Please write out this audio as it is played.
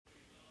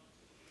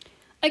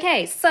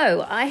Okay,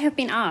 so I have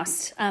been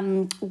asked,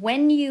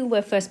 when you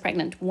were first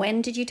pregnant,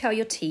 when did you tell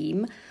your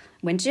team,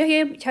 when did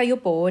you tell your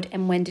board,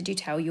 and when did you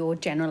tell your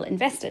general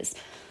investors?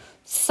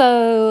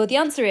 So the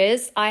answer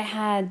is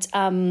I've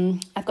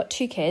got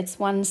two kids,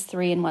 one's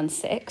 3 and one's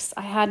 6.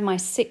 I had my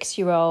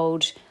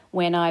 6-year-old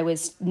when I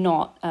was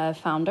not a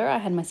founder. I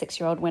had my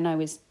 6-year-old when I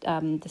was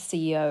the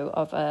CEO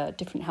of a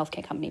different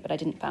healthcare company, but I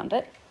didn't found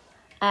it.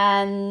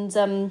 And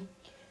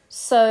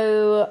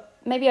so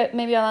maybe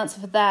I'll answer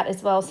for that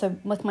as well. So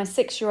with my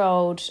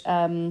 6-year-old,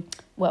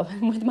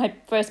 with my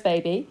first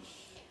baby,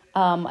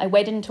 I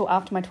waited until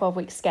after my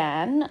 12-week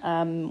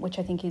scan, which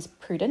I think is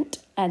prudent.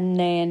 And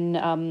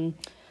then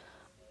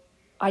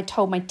I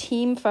told my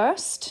team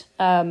first.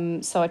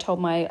 So I told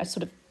my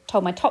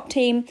top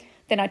team,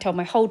 then I told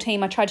my whole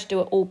team. I tried to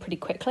do it all pretty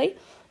quickly,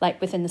 like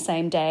within the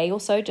same day or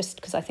so, just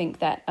because I think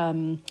that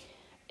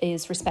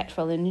is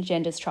respectful and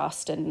engenders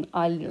trust, and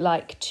I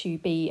like to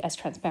be as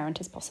transparent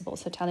as possible,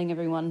 so telling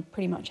everyone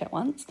pretty much at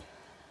once.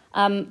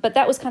 But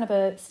that was kind of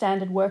a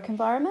standard work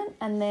environment.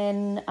 And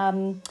then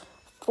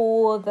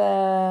for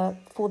the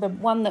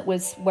one that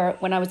was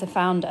when I was a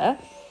founder,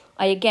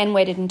 I again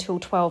waited until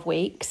 12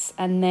 weeks,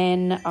 and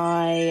then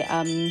I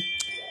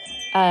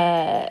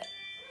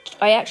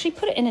actually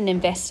put it in an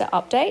investor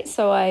update.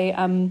 So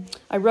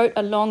I wrote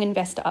a long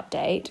investor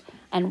update,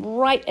 and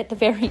right at the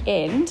very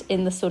end,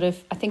 in the sort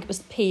of, I think it was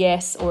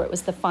PS or it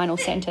was the final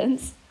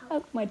sentence.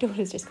 Oh, my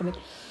daughter's just come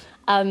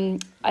in.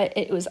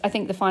 I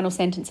think the final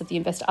sentence of the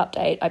investor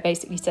update, I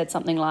basically said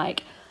something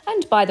like,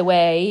 and by the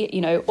way,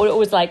 or it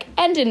was like,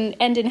 and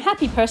in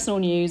happy personal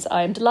news,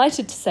 I am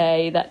delighted to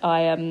say that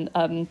I'm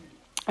going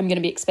to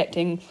be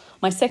expecting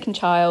my second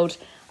child.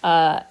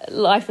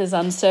 Life is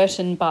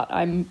uncertain, but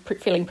I'm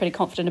feeling pretty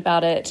confident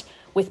about it.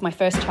 With my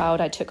first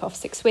child, I took off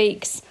 6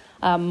 weeks.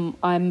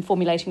 I'm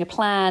formulating a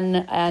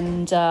plan,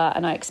 and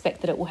I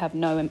expect that it will have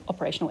no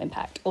operational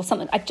impact or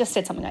something. I just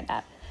said something like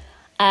that,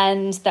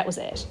 and that was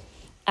it.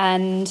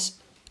 And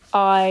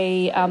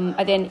I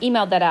then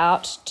emailed that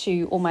out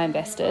to all my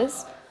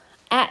investors.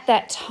 At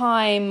that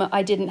time,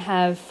 I didn't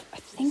have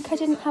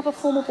a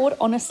formal board.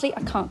 Honestly,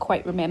 I can't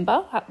quite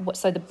remember.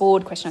 So the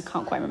board question, I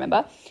can't quite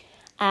remember.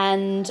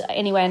 And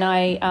anyway,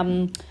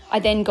 I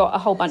then got a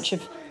whole bunch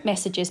of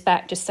messages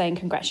back just saying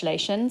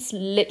congratulations.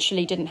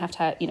 Literally didn't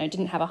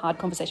have a hard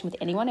conversation with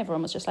anyone.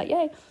 Everyone was just like,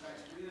 yay.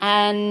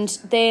 And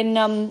then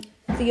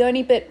the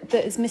only bit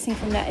that is missing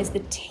from that is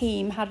the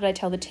team. How did I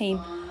tell the team?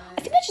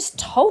 I think I just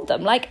told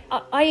them. Like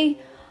I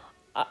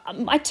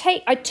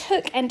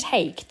took and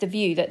take the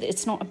view that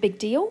it's not a big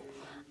deal.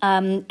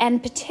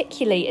 And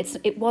particularly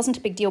it wasn't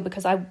a big deal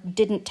because I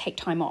didn't take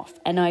time off,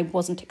 and I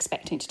wasn't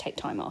expecting to take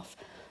time off.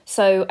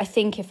 So I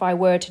think if I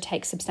were to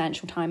take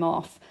substantial time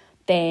off,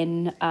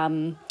 then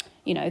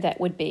that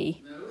would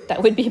be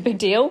a big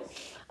deal,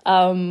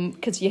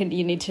 because you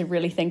need to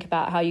really think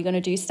about how you're going to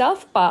do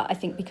stuff. But I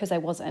think because I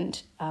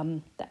wasn't,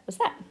 that was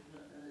that.